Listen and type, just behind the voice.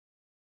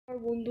আর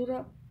বন্ধুরা,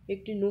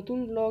 একটি নতুন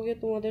ব্লগে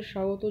তোমাদের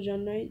স্বাগত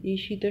জানাই এই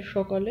শীতের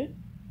সকালে।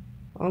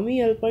 আমি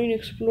অ্যালপাইন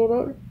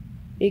এক্সপ্লোরার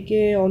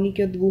একে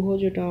অনিকেত গুহ,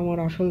 যেটা আমার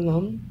আসল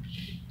নাম।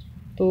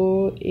 তো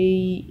এই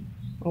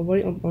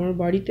আমার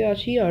বাড়িতে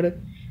আছি, আর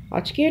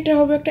আজকে এটা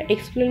হবে একটা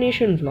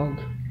এক্সপ্লেনেশন ব্লগ।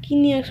 কী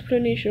নিয়ে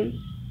এক্সপ্লেনেশন?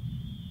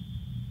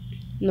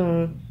 না,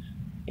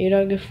 এর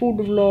আগে food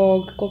blog,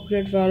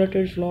 corporate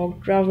ভ্যালেটের blog,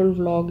 travel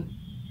blog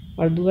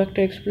আর দু একটা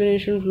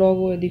এক্সপ্লেনেশন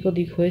ব্লগও এদিক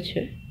ওদিক হয়েছে।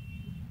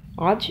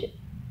 আজ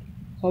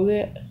হবে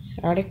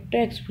আরেকটা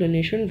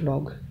এক্সপ্লেনেশন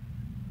ব্লগ।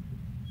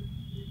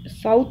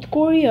 সাউথ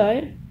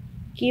কোরিয়ায়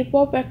কে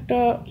পপ একটা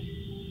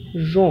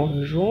র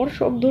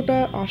শব্দটা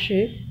আসে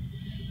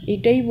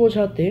এটাই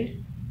বোঝাতে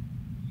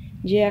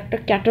যে একটা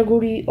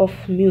category of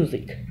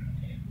music.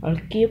 R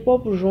K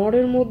pop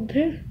এর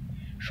মধ্যে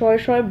শয়ে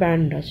শয়ে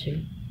ব্যান্ড আছে,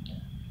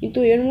 কিন্তু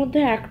এর মধ্যে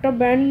একটা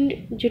ব্যান্ড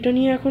যেটা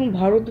নিয়ে এখন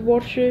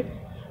ভারতবর্ষে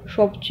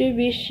সবচেয়ে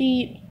বেশি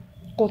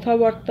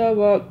কথাবার্তা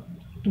বা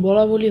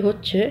বলা বলি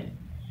হচ্ছে,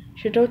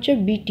 সেটা হচ্ছে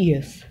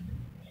বিটিএস।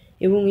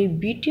 এবং এই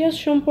বিটিএস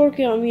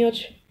সম্পর্কে আমি আজ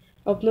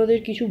আপনাদের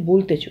কিছু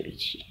বলতে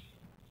চলেছি।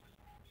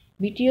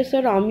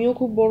 বিটিএসের আমিও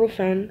খুব বড়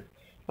ফ্যান,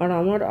 আর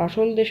আমার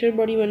আসল দেশের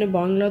বাড়ি মানে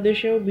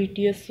বাংলাদেশেও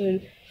বিটিএসের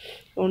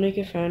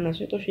অনেকে ফ্যান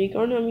আছে। তো সেই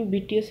কারণে আমি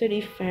বিটিএসের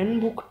এই ফ্যান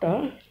বুকটা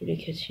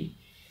রেখেছি।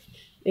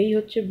 এই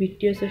হচ্ছে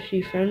বিটিএসের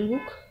সেই ফ্যান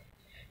বুক।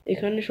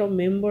 এখানে সব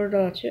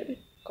মেম্বাররা আছে,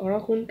 কারা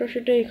কোনটা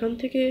সেটা এখান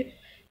থেকে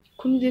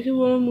এক্ষুনি দেখে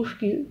বলা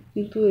মুশকিল,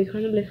 কিন্তু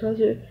এখানে লেখা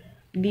আছে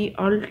the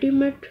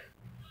ultimate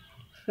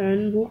fan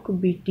book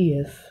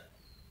BTS.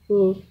 তো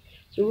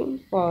চলুন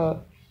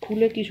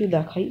খুলে কিছু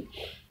দেখাই।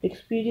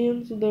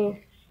 Experience the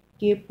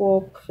K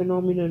pop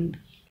phenomenon,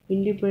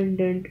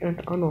 independent and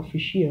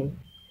unofficial.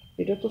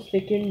 এটা তো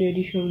সেকেন্ড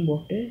এডিশন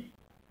বটে।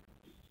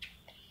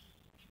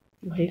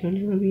 এখানে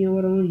আমি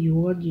আবার আমার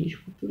ইয়োগার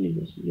জিনিসপত্র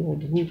লিখেছি,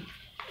 অদ্ভুত।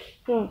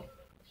 হ্যাঁ,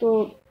 তো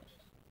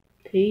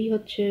এই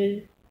হচ্ছে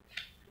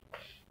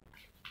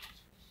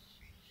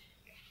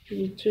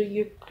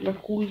গিয়ে একটা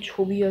কুল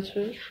ছবি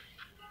আছে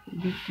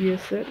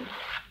বিটিএস এর।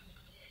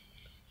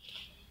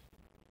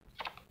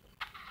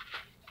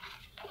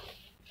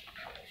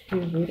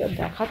 এটা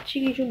দেখাচ্ছি,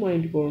 কিছু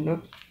মাইন্ড করো না।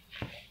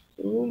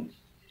 এবং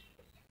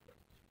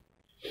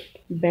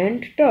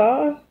ব্যান্ডটা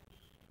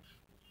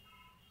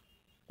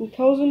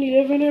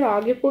 2011-এর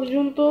আগে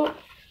পর্যন্ত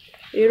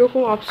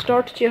এরকম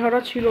আপস্টার্ট চেহারা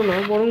ছিল না,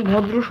 বরং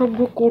ভদ্রসভ্য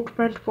কোট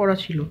প্যান্ট পরা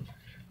ছিল।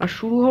 আর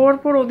শুরু হওয়ার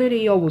পর ওদের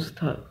এই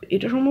অবস্থা।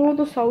 এটা সম্ভবত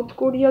সাউথ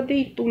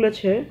কোরিয়াতেই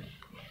তুলেছে,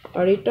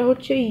 আর এটা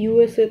হচ্ছে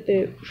ইউএসএতে,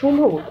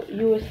 সম্ভবত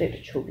ইউএসএর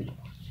ছবি।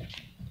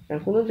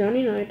 এখনো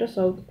জানি না, এটা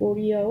সাউথ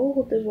কোরিয়াও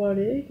হতে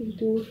পারে,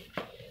 কিন্তু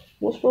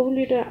মোস্ট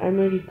প্রবাবলি এটা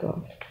আমেরিকা।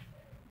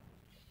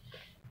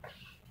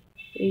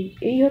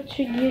 এই হচ্ছে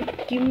গিয়ে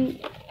কিম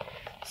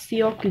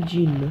সিওক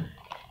জিন।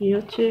 এই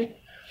হচ্ছে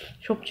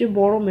সবচেয়ে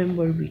বড়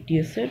মেম্বার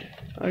বিটিএস এর,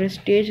 আর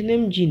স্টেজ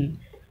নেম জিন।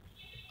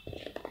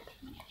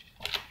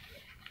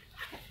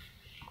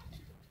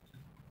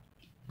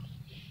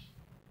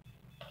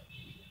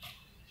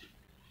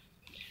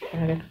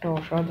 আর একটা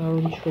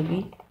অসাধারণ ছবি।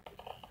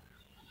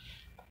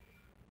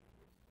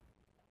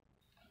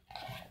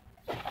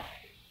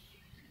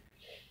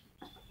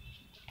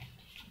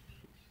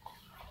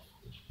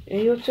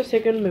 এই হচ্ছে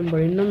সেকেন্ড মেম্বার,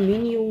 এর নাম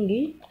মিন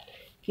ইয়ঙ্গি,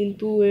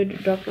 কিন্তু এর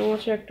ডাকনাম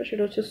আছে একটা,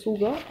 সেটা হচ্ছে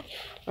সুগা।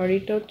 আর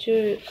এটা হচ্ছে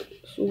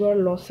সুগার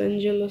লস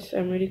অ্যাঞ্জেলেস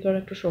আমেরিকার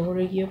একটা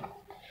শহরে গিয়ে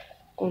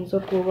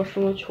কনসার্ট করবার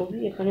সময় ছবি।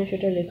 এখানে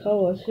সেটা লেখাও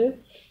আছে,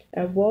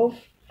 অ্যাবভ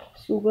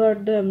সুগা at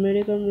the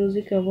American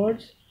music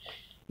awards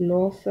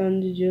Los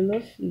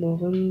Angeles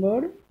November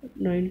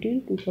 19,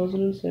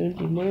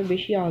 2017, মানে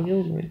বেশি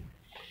আগেও নয়।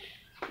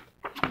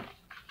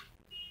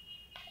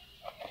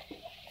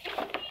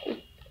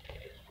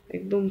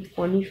 একদম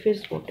ফানি ফেস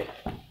বটে।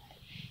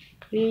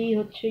 এই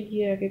হচ্ছে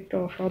গিয়ে এক একটা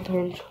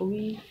অসাধারণ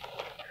ছবি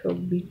সব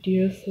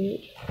বিটিএস এর।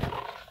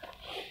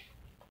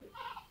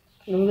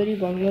 আমাদের এই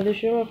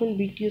বাংলাদেশেও এখন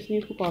বিটিএস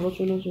নিয়ে খুব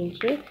আলোচনা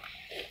চলছে।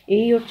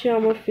 এই হচ্ছে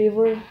আমার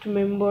ফেভারিট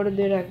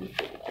মেম্বারদের এক,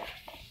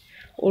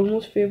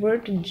 অলমোস্ট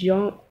ফেভারিট,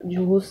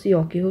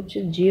 জোহসিয়ক। এ হচ্ছে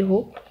জে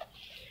হোপ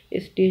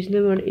স্টেজ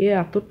নেম। আর এ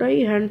এতটাই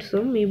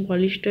হ্যান্ডসাম, এই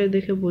বালিশটায়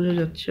দেখে বোঝা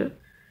যাচ্ছে।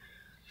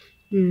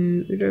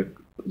 এটা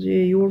যে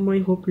ইউর মাই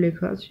হোপ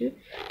লেখা আছে,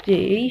 যে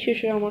এই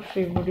শেষে আমার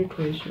ফেভারিট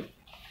হয়েছে।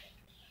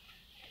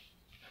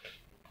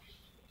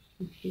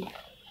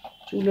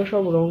 চুলে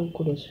সব রং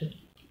করেছে।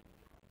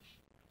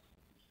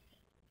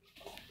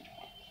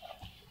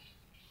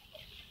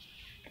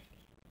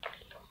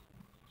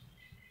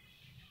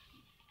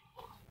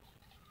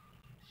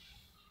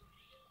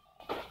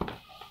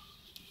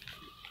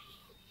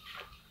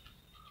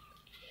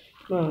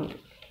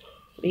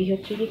 এই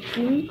হচ্ছে কি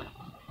কিম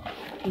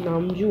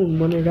নামজুন,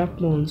 মানে র্যাপ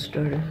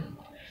মনস্টার।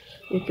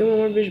 একেও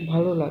আমার বেশ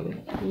ভালো লাগে।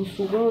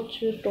 সুগা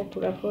হচ্ছে টপ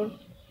র্যাপার,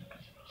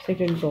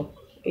 সেকেন্ড টপ।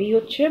 এই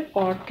হচ্ছে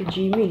পার্ক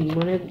জিমিন,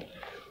 মানে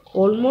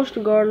অলমোস্ট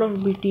গার্ল অফ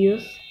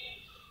বিটিএস।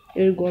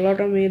 এর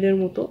গলাটা মেয়েদের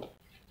মতো।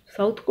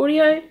 সাউথ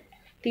কোরিয়ায়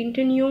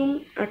তিনটে নিয়ম,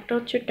 একটা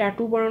হচ্ছে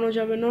ট্যাটু বানানো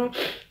যাবে না,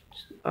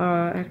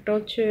 একটা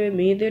হচ্ছে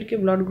মেয়েদেরকে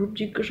ব্লাড গ্রুপ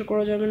জিজ্ঞাসা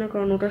করা যাবে না,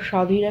 কারণ ওটা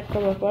স্বাধীন একটা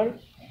ব্যাপার।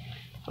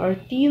 আর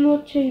 3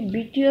 হচ্ছে এই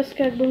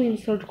বিটিএসকে একদম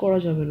ইনসাল্ট করা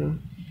যাবে না,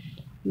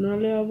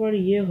 নাহলে আবার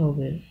ইয়ে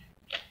হবে,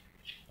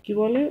 কি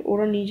বলে,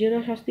 ওরা নিজেরা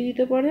শাস্তি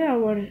দিতে পারে,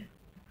 আবার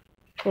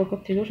সরকার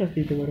থেকেও শাস্তি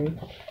দিতে পারে।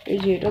 এই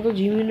যে এটা তো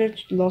জিমিনের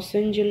লস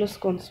অ্যাঞ্জেলেস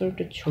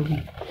কনসার্টের ছবি।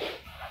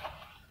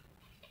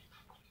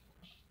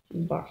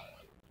 বাহ,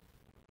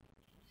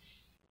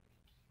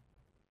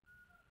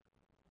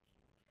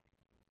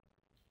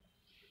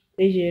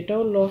 এই যে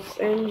এটাও লস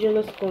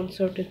অ্যাঞ্জেলেস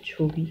কনসার্টের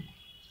ছবি।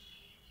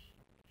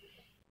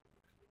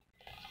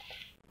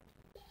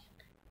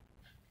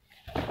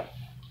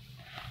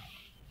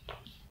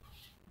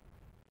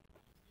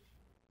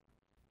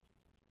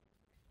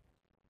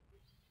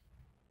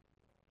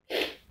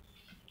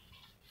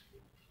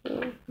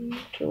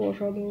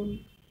 অসাধারণ।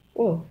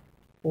 ও,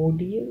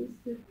 অডিয়েন্স,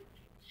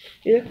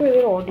 দেখো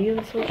এদের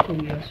অডিয়েন্সের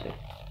ছবি আছে,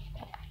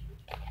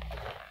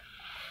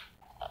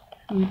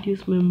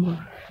 বিটিএস মেম্বার।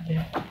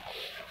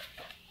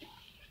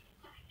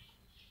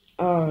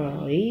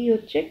 এই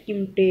হচ্ছে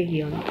কিমটে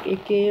হিয়ান,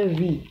 একে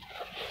ভি।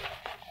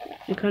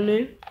 এখানে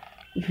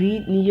ভি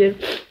নিজের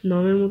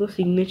নামের মতো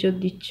সিগনেচার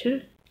দিচ্ছে।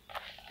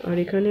 আর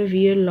এখানে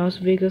ভি এর লাস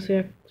ভেগাসে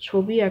এক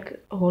ছবি, এক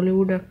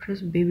হলিউড অ্যাক্ট্রেস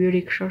বেবে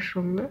রিক্সার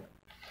সঙ্গে।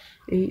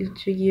 এই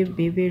হচ্ছে গিয়ে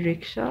বেবে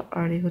রিক্সা,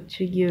 আর এই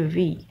হচ্ছে গিয়ে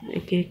ভি,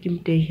 একে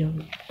কিমটে হিয়ান।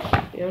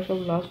 এরা সব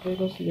লাস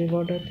ভেগাস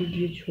নেভাডাতে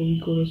গিয়ে ছবি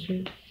করেছে।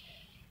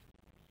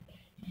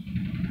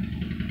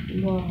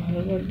 বাহ,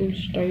 একদম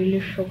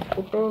স্টাইলিশ সব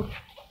ফটো।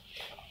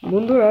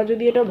 বন্ধুরা,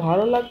 যদি এটা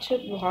ভালো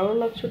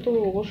লাগছে তো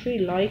অবশ্যই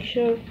like,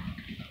 share,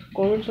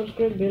 comment,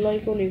 subscribe, bell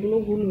icon এগুলো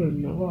ভুলবেন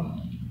না। বাহ,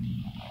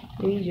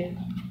 এই যে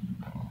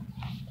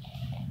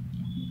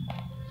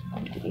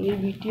এই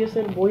বিটিএস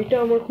এর বইটা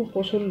আমার খুব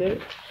পছন্দের,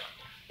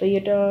 তাই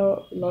এটা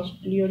লাস্ট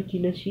ইয়ার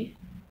কিনেছি।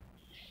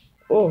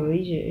 ও,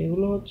 এই যে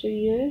এগুলো হচ্ছে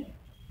ইয়ে,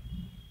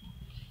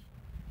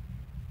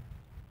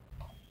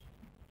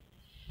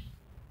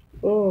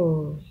 ও,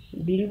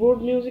 বিলবোর্ড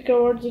মিউজিক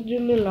অ্যাওয়ার্ডস এর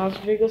জন্য লাস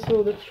ভেগাসে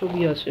ওদের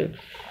ছবি আছে।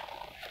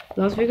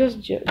 লাস ভেগাস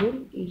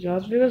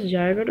লাস ভেগাস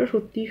জায়গাটা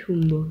সত্যিই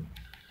সুন্দর।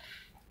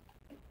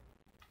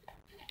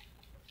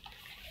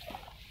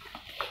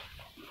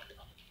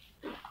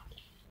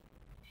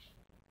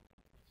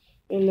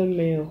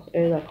 এলএমএও,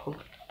 এই দেখো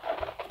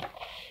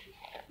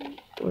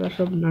ওরা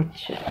সব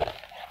নাচছে।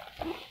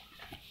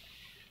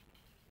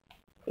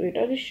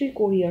 এটা নিশ্চয়ই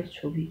কোরিয়ার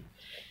ছবি,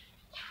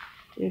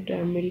 এটা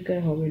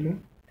আমেরিকায় হবে না।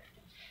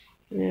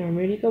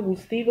 আমেরিকা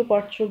বুঝতেই তো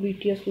পারছো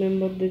বিটিএস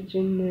মেম্বারদের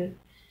জন্য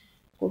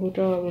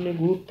কতটা মানে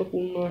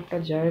গুরুত্বপূর্ণ একটা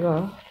জায়গা।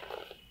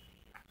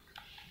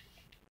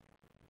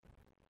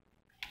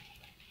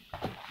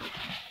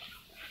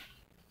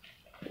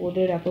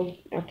 ওদের এত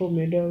এত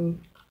মেডেল।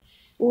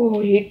 ও,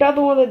 এটা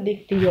তোমাদের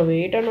দেখতেই হবে,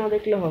 এটা না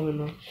দেখলে হবে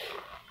না।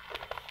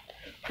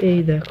 এই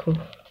দেখো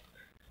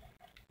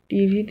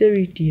টিভিতে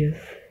বিটিএস,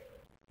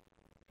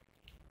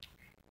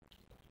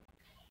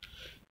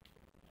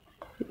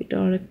 এটা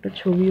আরেকটা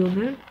ছবি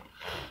ওদের।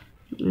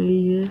 এই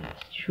যে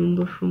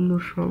সুন্দর সুন্দর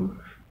সব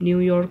নিউ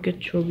ইয়র্কের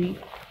ছবি।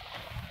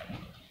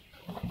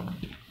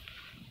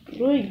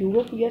 ওই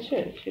ইউরোপ গেছে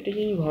সেটা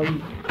যদি ভাবি।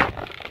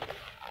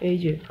 এই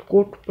যে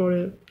কোট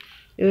পরে,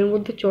 এর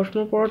মধ্যে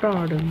চশমা পরাটা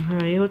আর্ডান।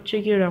 হ্যাঁ, এ হচ্ছে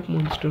গিয়ে র্যাপ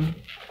মনস্টার।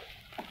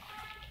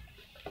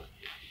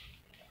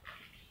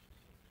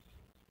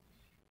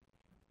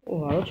 ও,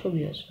 আরো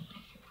ছবি আছে।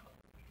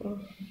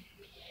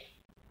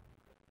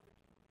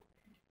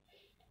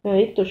 হ্যাঁ,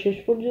 এই তো শেষ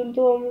পর্যন্ত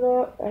আমরা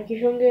একই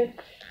সঙ্গে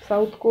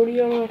সাউথ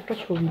কোরিয়ারও একটা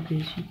ছবি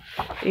পেয়েছি।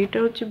 এটা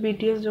হচ্ছে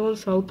বিটিএস যেমন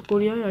সাউথ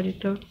কোরিয়ায়, আর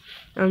এটা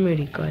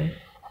আমেরিকায়।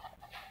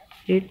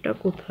 এটা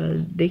কোথায়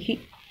দেখি,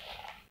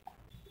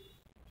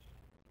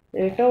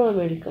 এটাও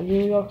আমেরিকা,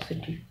 নিউ ইয়র্ক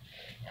সিটি।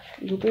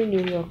 দুটোই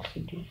নিউ ইয়র্ক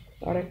সিটি,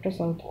 আর একটা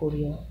সাউথ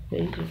কোরিয়া।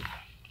 এই যে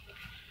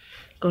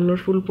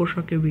কালারফুল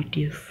পোশাকে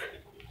বিটিএস,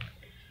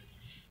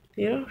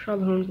 এরা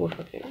সাধারণ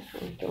পোশাকে,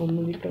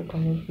 অন্যদিকটা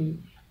কালারফুল।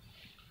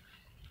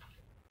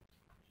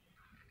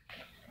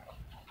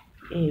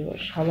 এইবার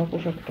সাদা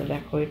পোশাকটা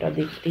দেখো, এটা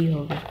দেখতেই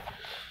হবে।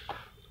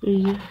 এই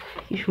যে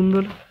কি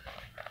সুন্দর,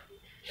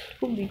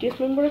 খুব বিটিএস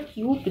মেম্বাররা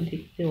কিউট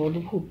দেখতে,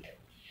 অদ্ভুত।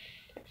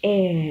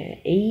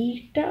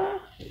 এইটা,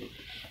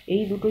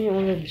 এই দুটোই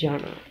আমাদের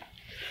জানা।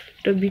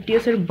 এটা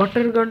বিটিএস এর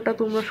বাটার গানটা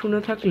তোমরা শুনে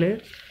থাকলে,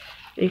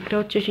 এটা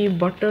হচ্ছে সেই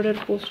বাটারের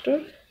পোস্টার।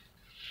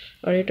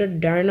 আর এটা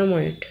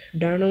ডায়নামাইট,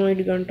 ডায়নামাইট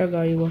গানটা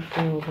গাইবার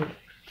সময় ওদের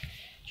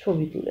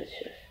ছবি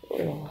তুলেছে।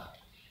 ও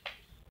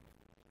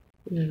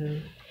বাবা,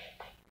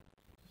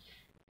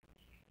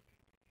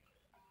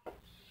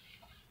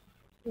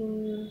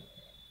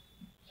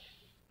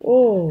 ও,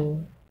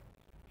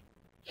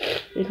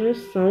 এখানে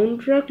সাউন্ড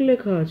ট্র্যাক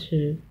লেখা আছে।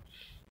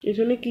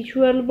 এখানে কিছু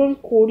অ্যালবাম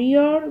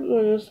কোরিয়ার,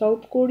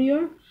 সাউথ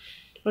কোরিয়ার,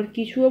 আর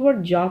কিছু আবার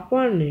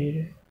জাপানের।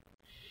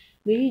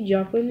 দেখি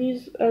জাপানিজ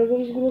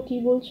অ্যালবামসগুলো কি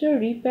বলছে।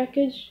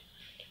 রিপ্যাকেজ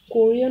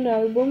Korean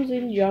albums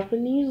in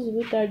Japanese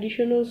with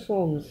additional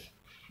songs.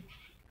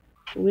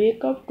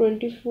 Wake Up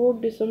 24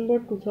 December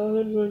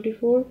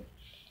 2024,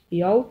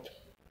 Youth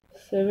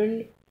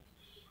 7th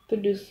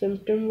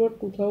September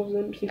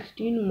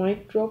 2016,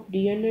 Mic Drop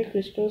DNA,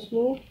 Crystal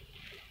Snow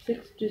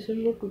 6th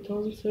December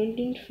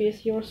 2017,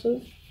 Face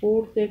Yourself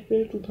 4th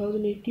April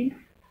 2018,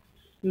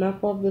 Map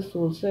of the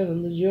Soul 7,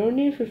 The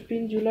Journey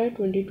 15 July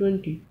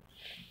 2020।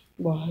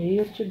 বাহ, এই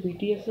হচ্ছে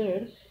BTS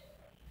এর।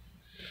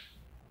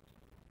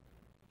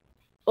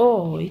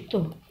 ও, এই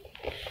তো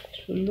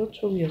সুন্দর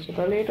ছবি আছে।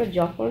 তাহলে এটা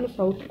জাপান,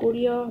 সাউথ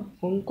কোরিয়া,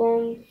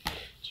 হংকং,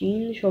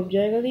 চীন সব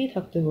জায়গাতেই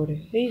থাকতে পারে।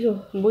 এই তো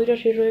বইটা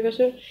শেষ হয়ে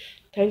গেছে।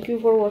 Thank you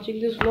for watching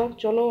this blog.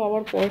 চলো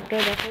আবার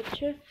পরেরটায় দেখা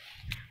হচ্ছে।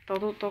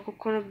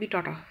 ততক্ষণ অব্দি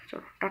টাটা।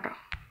 চলো টাটা।